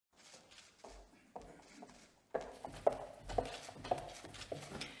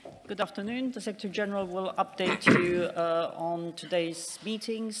Good afternoon. The Secretary-General will update you on today's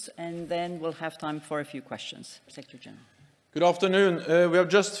meetings, and then we'll have time for a few questions. Secretary-General. Good afternoon. We have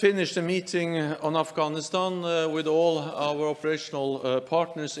just finished a meeting on Afghanistan with all our operational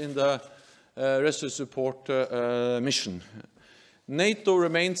partners in the rescue support mission. NATO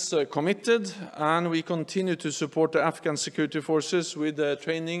remains committed, and we continue to support the Afghan security forces with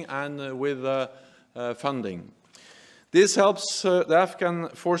training and with funding. This helps the Afghan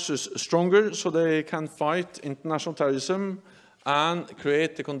forces stronger so they can fight international terrorism and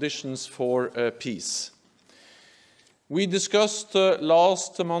create the conditions for peace. We discussed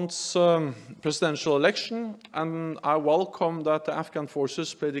last month's presidential election, and I welcome that the Afghan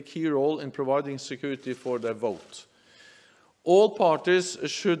forces played a key role in providing security for their vote. All parties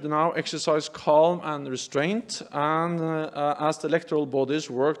should now exercise calm and restraint and as the electoral bodies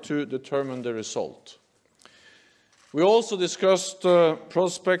work to determine the result. We also discussed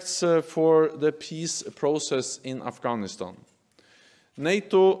prospects for the peace process in Afghanistan.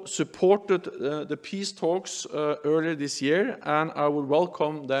 NATO supported the peace talks earlier this year, and I would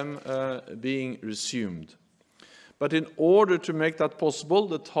welcome them being resumed. But in order to make that possible,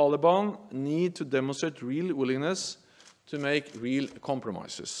 the Taliban need to demonstrate real willingness to make real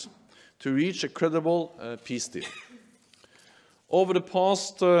compromises, to reach a credible peace deal. Over the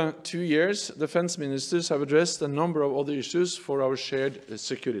past 2 years, defense ministers have addressed a number of other issues for our shared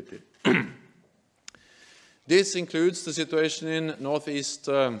security. This includes the situation in northeast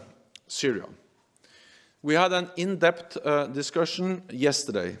Syria. We had an in-depth discussion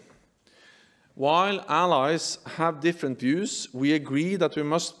yesterday. While allies have different views, we agree that we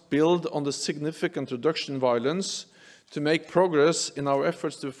must build on the significant reduction in violence to make progress in our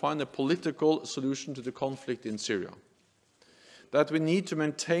efforts to find a political solution to the conflict in Syria. That we need to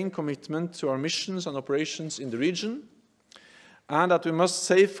maintain commitment to our missions and operations in the region, and that we must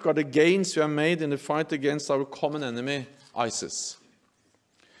safeguard the gains we have made in the fight against our common enemy, ISIS.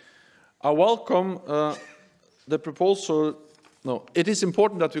 I welcome the proposal. It is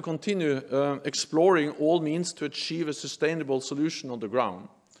important that we continue exploring all means to achieve a sustainable solution on the ground.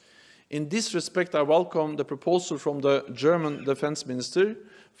 In this respect, I welcome the proposal from the German Defense Minister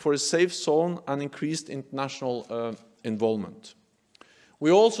for a safe zone and increased international involvement. We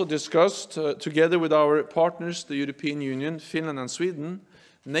also discussed, together with our partners, the European Union, Finland and Sweden,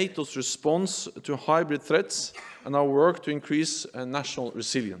 NATO's response to hybrid threats and our work to increase national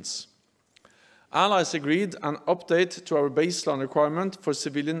resilience. Allies agreed an update to our baseline requirement for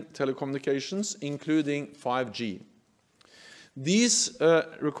civilian telecommunications, including 5G. These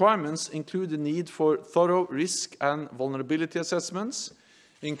requirements include the need for thorough risk and vulnerability assessments,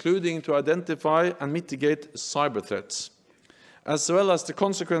 including to identify and mitigate cyber threats, as well as the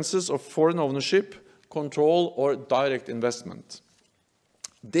consequences of foreign ownership, control, or direct investment.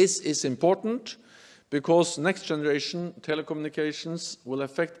 This is important because next-generation telecommunications will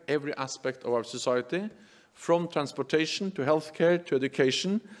affect every aspect of our society, from transportation to healthcare to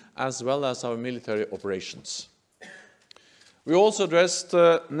education, as well as our military operations. We also addressed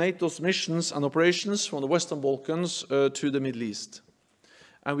NATO's missions and operations from the Western Balkans to the Middle East.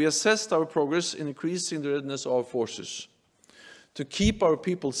 And we assessed our progress in increasing the readiness of our forces. To keep our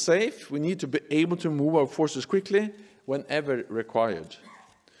people safe, we need to be able to move our forces quickly whenever required.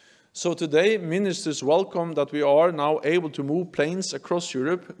 So today, ministers welcome that we are now able to move planes across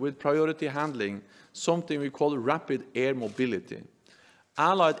Europe with priority handling, something we call rapid air mobility.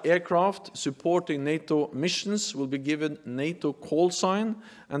 Allied aircraft supporting NATO missions will be given NATO call sign,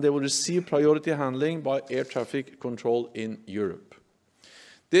 and they will receive priority handling by air traffic control in Europe.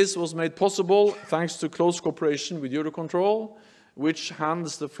 This was made possible thanks to close cooperation with Eurocontrol, which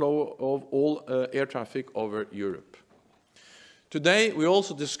handles the flow of all air traffic over Europe. Today, we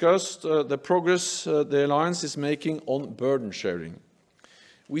also discussed the progress the Alliance is making on burden sharing.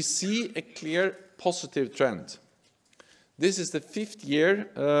 We see a clear positive trend. This is the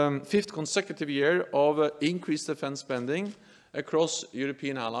fifth consecutive year of increased defense spending across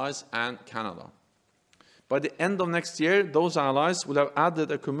European allies and Canada. By the end of next year, those allies will have added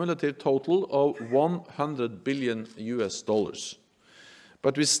a cumulative total of $100 billion.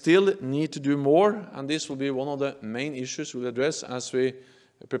 But we still need to do more, and this will be one of the main issues we'll address as we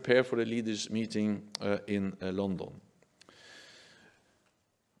prepare for the leaders' meeting in London.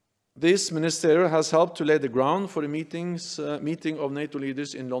 This ministerial has helped to lay the ground for the meeting of NATO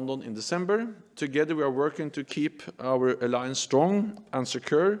leaders in London in December. Together we are working to keep our alliance strong and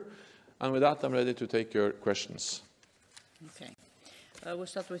secure. And with that, I'm ready to take your questions. Okay. We'll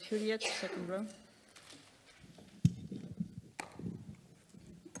start with Juliet, second row.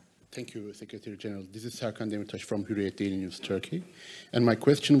 Thank you, Secretary General. This is Serkan Demirtaş from Hürriyet Daily News, Turkey. And my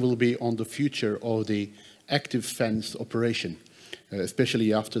question will be on the future of the active fence operation,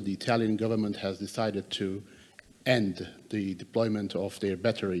 especially after the Italian government has decided to end the deployment of their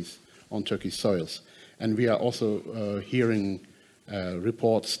batteries on Turkish soils. And we are also hearing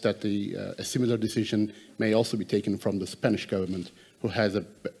reports that a similar decision may also be taken from the Spanish government, who has a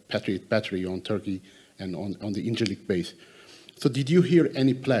Patriot battery on Turkey and on the Incirlik base. So did you hear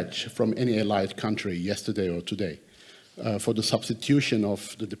any pledge from any allied country yesterday or today for the substitution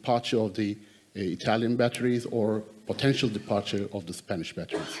of the departure of the Italian batteries or potential departure of the Spanish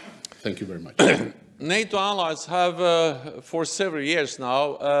batteries? Thank you very much. NATO allies have, for several years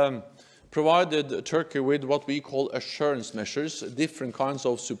now, provided Turkey with what we call assurance measures, different kinds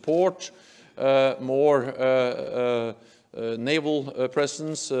of support, more naval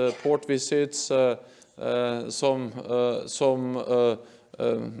presence, port visits, some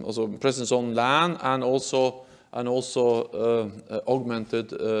also presence on land, and also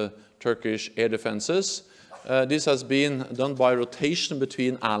augmented Turkish air defenses. This has been done by rotation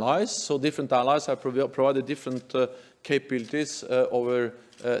between allies, so different allies have provided different capabilities over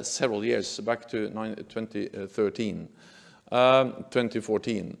several years, back to 2014.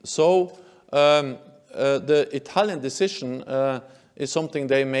 So the Italian decision is something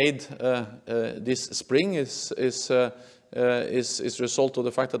they made this spring, is a result of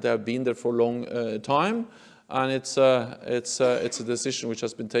the fact that they have been there for a long time, and it's a decision which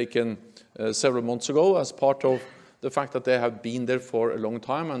has been taken several months ago as part of the fact that they have been there for a long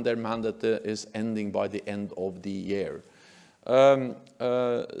time and their mandate is ending by the end of the year.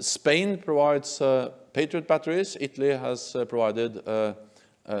 Spain provides Patriot batteries. Italy has provided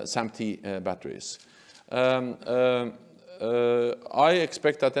SAM-T batteries. I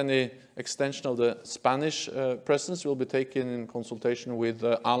expect that any extension of the Spanish presence will be taken in consultation with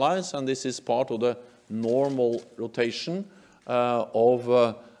allies, and this is part of the normal rotation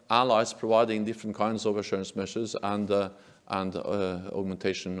of allies providing different kinds of assurance measures and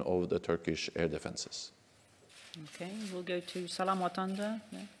augmentation of the Turkish air defenses. Okay, we'll go to Salam Watanda.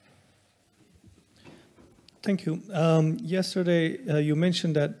 Yeah. Thank you. Yesterday, you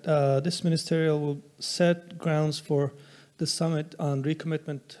mentioned that this ministerial will set grounds for the summit on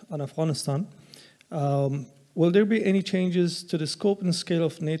recommitment on Afghanistan. Will there be any changes to the scope and scale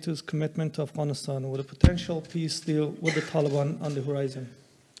of NATO's commitment to Afghanistan with a potential peace deal with the Taliban on the horizon?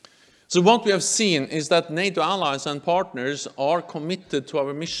 So what we have seen is that NATO allies and partners are committed to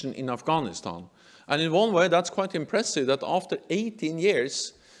our mission in Afghanistan. And in one way, that's quite impressive that after 18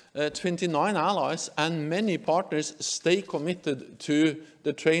 years, 29 allies and many partners stay committed to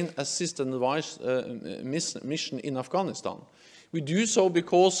the train, assist and advise mission in Afghanistan. We do so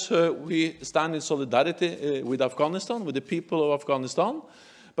because we stand in solidarity with Afghanistan, with the people of Afghanistan,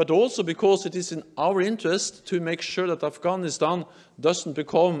 but also because it is in our interest to make sure that Afghanistan doesn't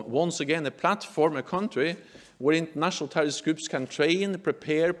become once again a platform, a country where international terrorist groups can train,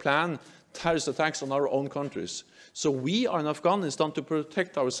 prepare, plan terrorist attacks on our own countries. So we are in Afghanistan to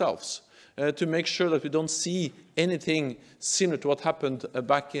protect ourselves, to make sure that we don't see anything similar to what happened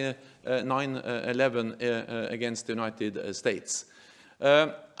back in 9/11 against the United States.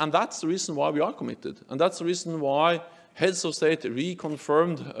 And that's the reason why we are committed. And that's the reason why heads of state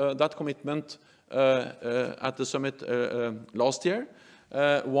reconfirmed that commitment at the summit last year.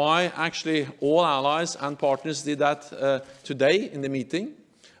 Why actually all allies and partners did that today in the meeting.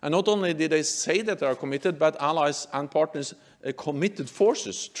 And not only did they say that they are committed, but allies and partners committed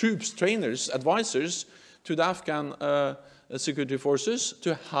forces, troops, trainers, advisors to the Afghan security forces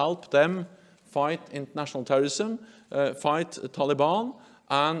to help them fight international terrorism, fight Taliban,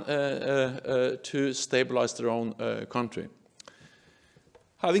 and to stabilize their own country.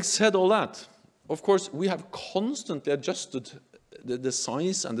 Having said all that, of course, we have constantly adjusted the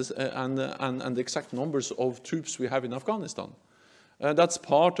size and the exact numbers of troops we have in Afghanistan. That's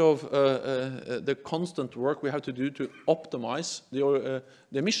part of the constant work we have to do to optimize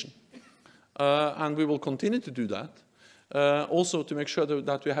the mission. And we will continue to do that, also to make sure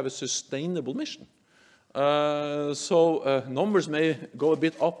that we have a sustainable mission. So numbers may go a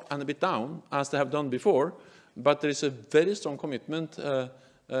bit up and a bit down, as they have done before, but there is a very strong commitment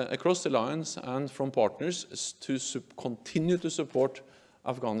across the alliance and from partners to continue to support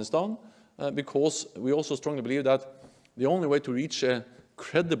Afghanistan, because we also strongly believe that the only way to reach a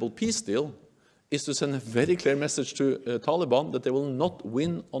credible peace deal is to send a very clear message to Taliban that they will not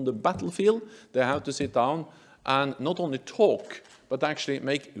win on the battlefield. They have to sit down and not only talk, but actually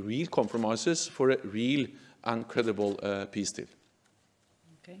make real compromises for a real and credible peace deal.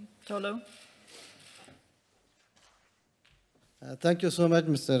 Okay, Tolo. Thank you so much,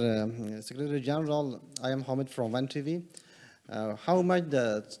 Mr. Secretary-General. I am Hamid from One TV. How much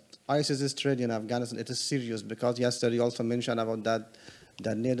the ISIS trade in Afghanistan, it is serious, because yesterday you also mentioned about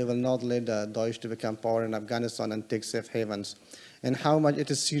that NATO will not let Daesh to become power in Afghanistan and take safe havens. And how much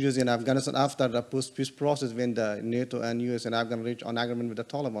it is serious in Afghanistan after the post-peace process when the NATO and US and Afghan reached an agreement with the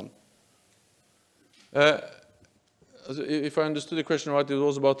Taliban? If I understood the question right, it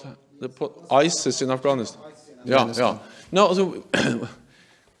was about the ISIS in Afghanistan. Yeah. No, so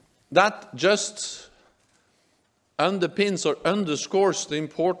that just underpins or underscores the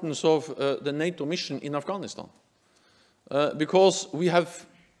importance of the NATO mission in Afghanistan. Because we have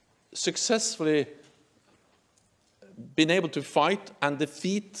successfully been able to fight and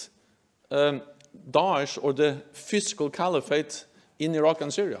defeat Daesh, or the physical caliphate, in Iraq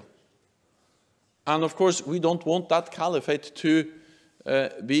and Syria. And of course, we don't want that caliphate to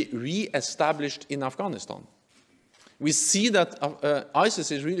be re-established in Afghanistan. We see that ISIS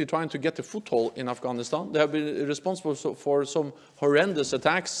is really trying to get a foothold in Afghanistan. They have been responsible for some horrendous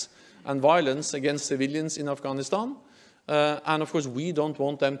attacks and violence against civilians in Afghanistan. And of course, we don't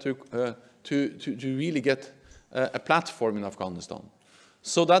want them to really get a platform in Afghanistan.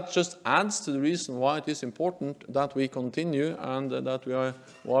 So that just adds to the reason why it is important that we continue, and that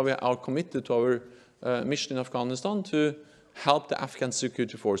why we are committed to our mission in Afghanistan, to help the Afghan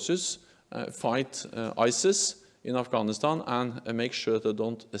security forces fight ISIS in Afghanistan and make sure they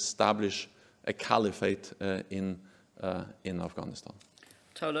don't establish a caliphate in Afghanistan.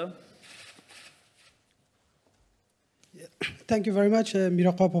 Tolo. Thank you very much.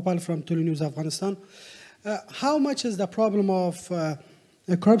 Miraqa Popal from Tulu News, Afghanistan. How much is the problem of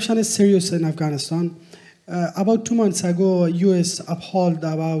corruption is serious in Afghanistan? About 2 months ago, U.S. upheld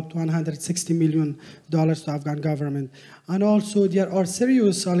about $160 million to Afghan government. And also there are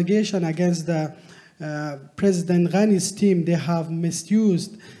serious allegations against the President Ghani's team. They have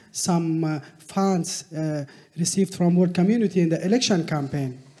misused some funds received from world community in the election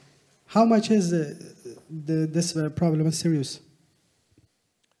campaign. How much is this problem serious?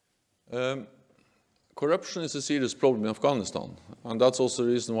 Corruption is a serious problem in Afghanistan, and that's also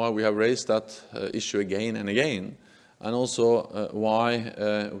the reason why we have raised that issue again and again, and also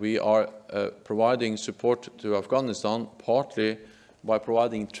why we are providing support to Afghanistan, partly by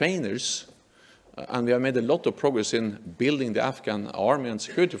providing trainers. And we have made a lot of progress in building the Afghan army and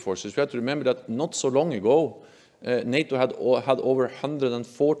security forces. We have to remember that not so long ago, NATO had over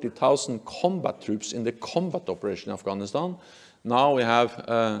 140,000 combat troops in the combat operation in Afghanistan. Now we have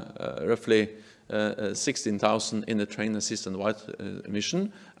roughly 16,000 in the train assist and white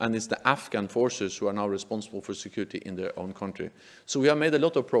mission, and it's the Afghan forces who are now responsible for security in their own country. So we have made a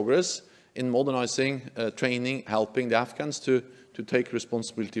lot of progress in modernizing, training, helping the Afghans to take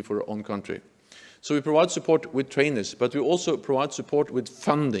responsibility for their own country. So we provide support with trainers, but we also provide support with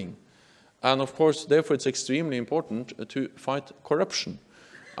funding. And of course, therefore, it's extremely important to fight corruption.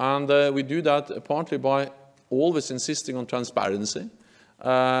 And we do that partly by always insisting on transparency,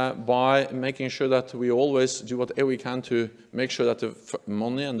 by making sure that we always do whatever we can to make sure that the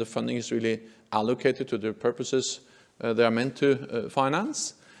money and the funding is really allocated to the purposes they are meant to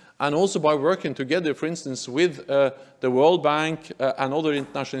finance. And also by working together, for instance, with the World Bank and other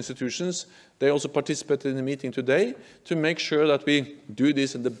international institutions. They also participated in the meeting today to make sure that we do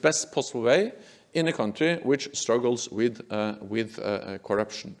this in the best possible way in a country which struggles with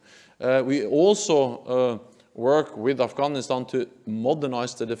corruption. We also work with Afghanistan to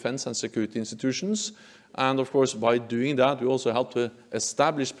modernize the defense and security institutions. And of course, by doing that, we also help to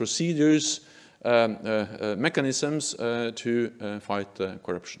establish procedures, mechanisms to fight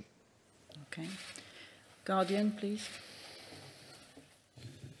corruption. Okay. Guardian, please.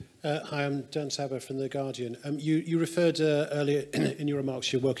 Hi, I'm Dan Saber from The Guardian. You referred earlier in your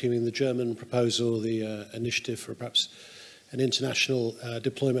remarks, you're working in the German proposal, the initiative for perhaps an international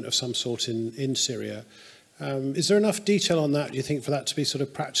deployment of some sort in Syria. Is there enough detail on that, do you think, for that to be sort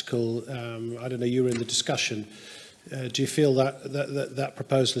of practical? I don't know, you were in the discussion. Do you feel that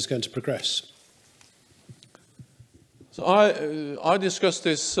proposal is going to progress? So I discussed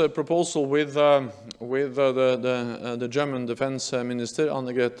this proposal with the German Defense Minister,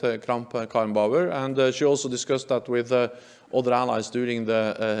 Annegret Kramp-Karrenbauer, and she also discussed that with other allies during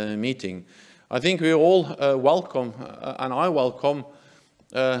the meeting. I think we all welcome, and I welcome,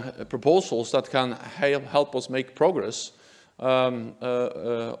 proposals that can help us make progress on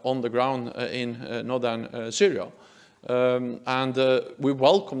the ground in northern Syria. And we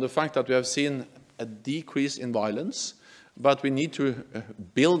welcome the fact that we have seen a decrease in violence, but we need to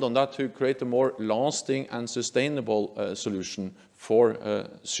build on that to create a more lasting and sustainable solution for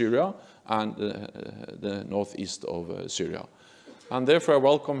Syria and the northeast of Syria. And therefore, I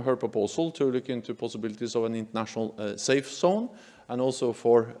welcome her proposal to look into possibilities of an international safe zone and also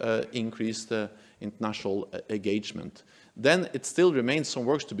for increased international engagement. Then it still remains some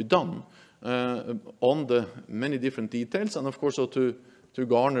work to be done on the many different details, and of course also to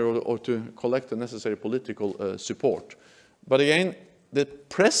garner or to collect the necessary political support. But again, the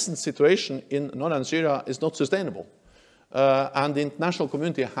present situation in northern Syria is not sustainable. And the international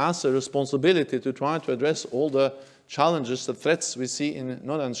community has a responsibility to try to address all the challenges, the threats we see in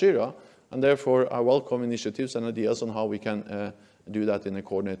northern Syria, and therefore I welcome initiatives and ideas on how we can do that in a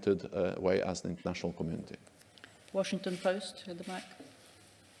coordinated way as an international community. Washington Post, at the back.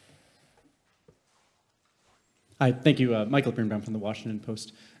 Hi, thank you. Michael Birnbaum from the Washington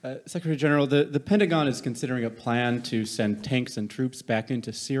Post. Secretary General, the Pentagon is considering a plan to send tanks and troops back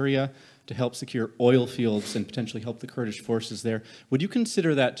into Syria to help secure oil fields and potentially help the Kurdish forces there. Would you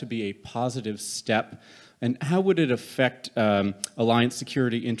consider that to be a positive step? And how would it affect alliance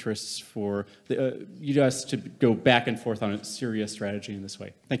security interests for the U.S. to go back and forth on its Syria strategy in this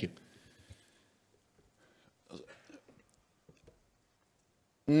way? Thank you.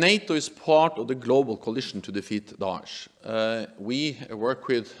 NATO is part of the global coalition to defeat Daesh. We work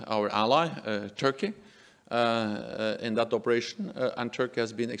with our ally, Turkey, in that operation, and Turkey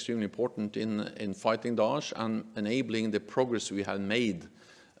has been extremely important in fighting Daesh and enabling the progress we have made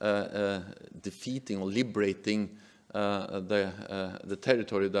defeating or liberating the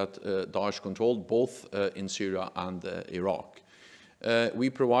territory that Daesh controlled, both in Syria and Iraq. We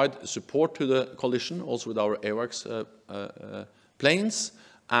provide support to the coalition, also with our AWACS planes,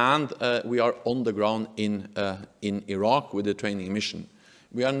 and we are on the ground in Iraq with the training mission.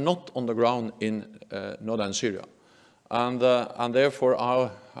 We are not on the ground in northern Syria. And therefore,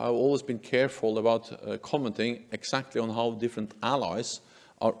 I've always been careful about commenting exactly on how different allies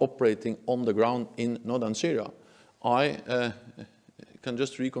are operating on the ground in northern Syria. I can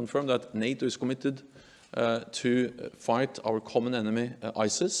just reconfirm that NATO is committed to fight our common enemy,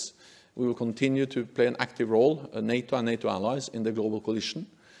 ISIS. We will continue to play an active role, NATO and NATO allies, in the global coalition.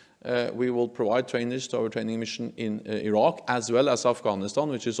 We will provide trainees to our training mission in Iraq, as well as Afghanistan,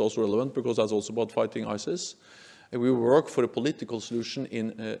 which is also relevant because that's also about fighting ISIS. We will work for a political solution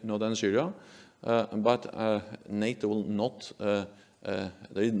in northern Syria, but NATO will not, there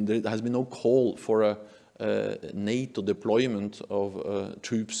has been no call for a NATO deployment of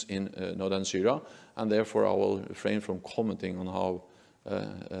troops in northern Syria, and therefore I will refrain from commenting on how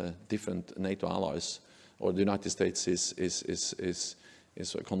different NATO allies or the United States is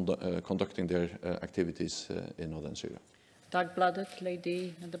conducting their activities in northern Syria. Doug Bloodett,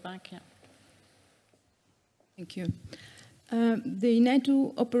 lady at the back. Yeah. Thank you. The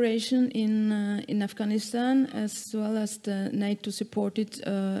NATO operation in Afghanistan, as well as the NATO-supported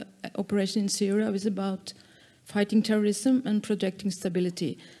operation in Syria, is about fighting terrorism and protecting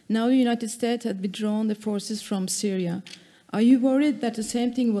stability. Now the United States has withdrawn the forces from Syria. Are you worried that the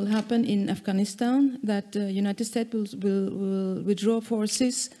same thing will happen in Afghanistan, that the United States will withdraw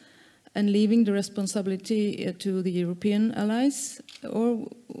forces and leaving the responsibility to the European allies?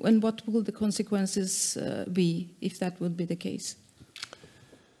 And what will the consequences be if that would be the case?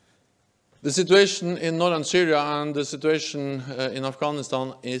 The situation in northern Syria and the situation in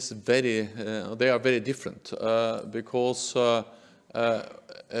Afghanistan is they are very different because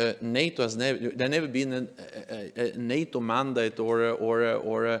NATO has never been a NATO mandate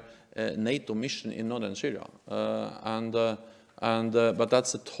or a NATO mission in northern Syria, but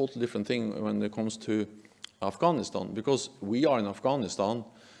that's a totally different thing when it comes to Afghanistan, because we are in Afghanistan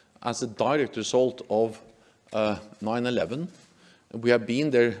as a direct result of 9/11. We have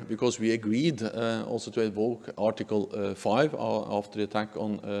been there because we agreed also to invoke Article 5 after the attack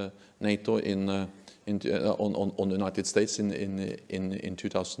on NATO on the United States in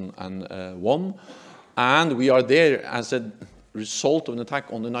 2001, and we are there as a result of an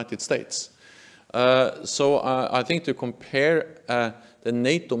attack on the United States. So I think to compare the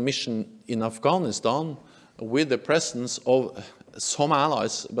NATO mission in Afghanistan with the presence of some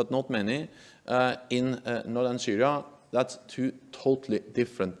allies, but not many, in northern Syria, that's two totally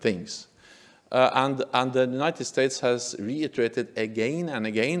different things. And the United States has reiterated again and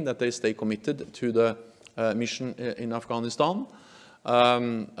again that they stay committed to the mission in Afghanistan.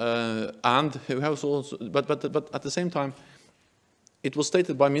 And we have also, but at the same time, it was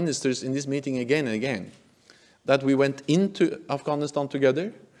stated by ministers in this meeting again and again that we went into Afghanistan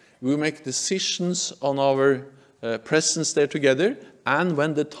together, we will make decisions on our presence there together, and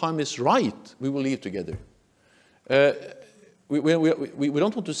when the time is right, we will leave together. We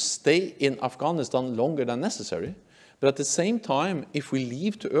don't want to stay in Afghanistan longer than necessary, but at the same time, if we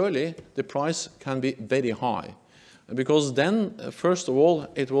leave too early, the price can be very high. because then, first of all,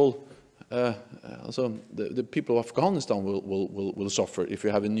 it will also the people of Afghanistan will suffer if you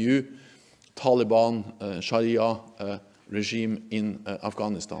have a new Taliban Sharia regime in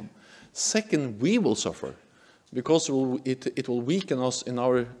Afghanistan. Second, we will suffer because it will weaken us in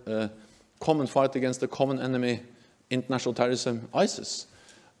our common fight against the common enemy, international terrorism, ISIS.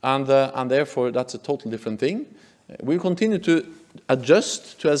 And therefore, that's a totally different thing. We continue to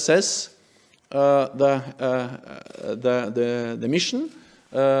adjust, to assess the mission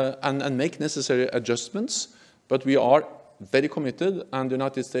and make necessary adjustments, but we are very committed, and the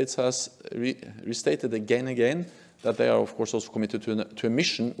United States has restated again and again that they are, of course, also committed to a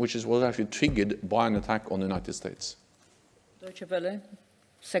mission which was actually triggered by an attack on the United States. Deutsche Welle,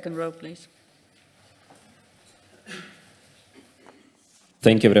 second row, please.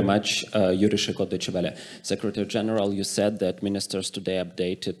 Thank you very much, Yuri Shiko, Deutsche Welle. Secretary-General, you said that ministers today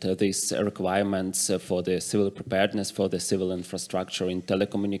updated these requirements for the civil preparedness for the civil infrastructure in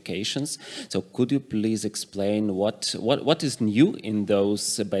telecommunications. So could you please explain what is new in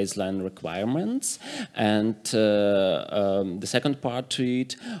those baseline requirements? And the second part to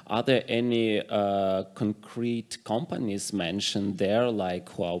it, are there any concrete companies mentioned there, like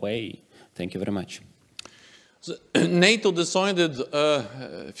Huawei? Thank you very much. So, NATO decided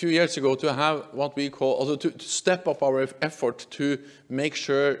a few years ago to have what we call, also to step up our effort to make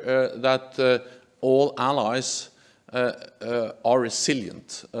sure that all allies are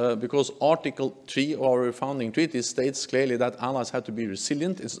resilient. Because Article 3 of our founding treaty states clearly that allies have to be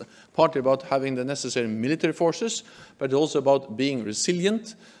resilient. It's partly about having the necessary military forces, but also about being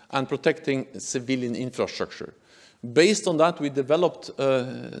resilient and protecting civilian infrastructure. Based on that, we developed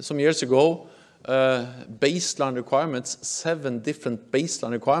some years ago baseline requirements, 7 different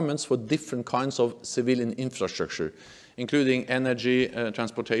baseline requirements for different kinds of civilian infrastructure, including energy,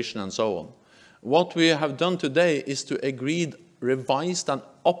 transportation, and so on. What we have done today is to agree revised and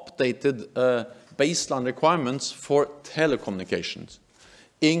updated baseline requirements for telecommunications,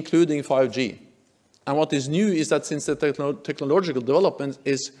 including 5G. And what is new is that since the technological development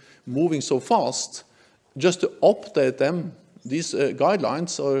is moving so fast, just to update them, these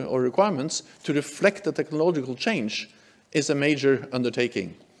guidelines or requirements to reflect the technological change is a major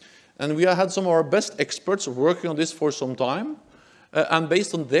undertaking. And we have had some of our best experts working on this for some time, and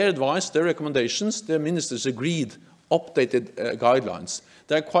based on their advice, their recommendations, the ministers agreed updated guidelines.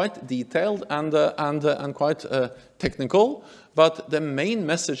 They're quite detailed and quite technical, but the main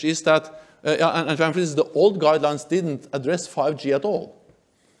message is that, and for instance, the old guidelines didn't address 5G at all.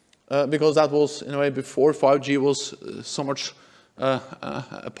 Because that was, in a way, before 5G was so much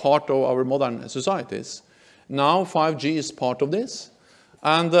a part of our modern societies. Now 5G is part of this.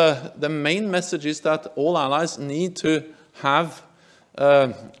 And the main message is that all allies need to have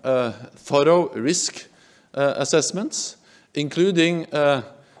thorough risk assessments, including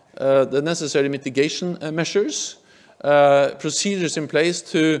the necessary mitigation measures, procedures in place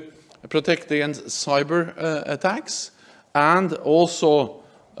to protect against cyber attacks, and also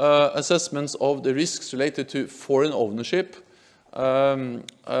assessments of the risks related to foreign ownership,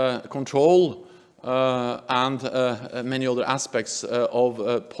 control, and many other aspects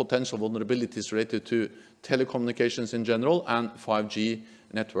of potential vulnerabilities related to telecommunications in general and 5G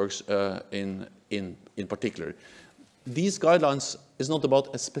networks in particular. These guidelines is not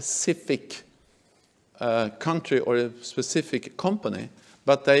about a specific country or a specific company,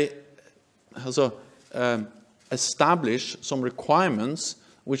 but they also establish some requirements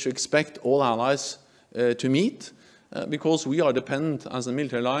which we expect all allies to meet, because we are dependent as a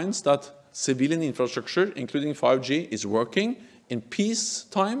military alliance that civilian infrastructure, including 5G, is working in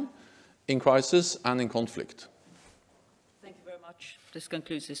peacetime, in crisis, and in conflict. Thank you very much. This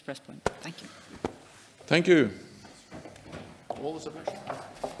concludes this press point. Thank you. Thank you. All the submissions.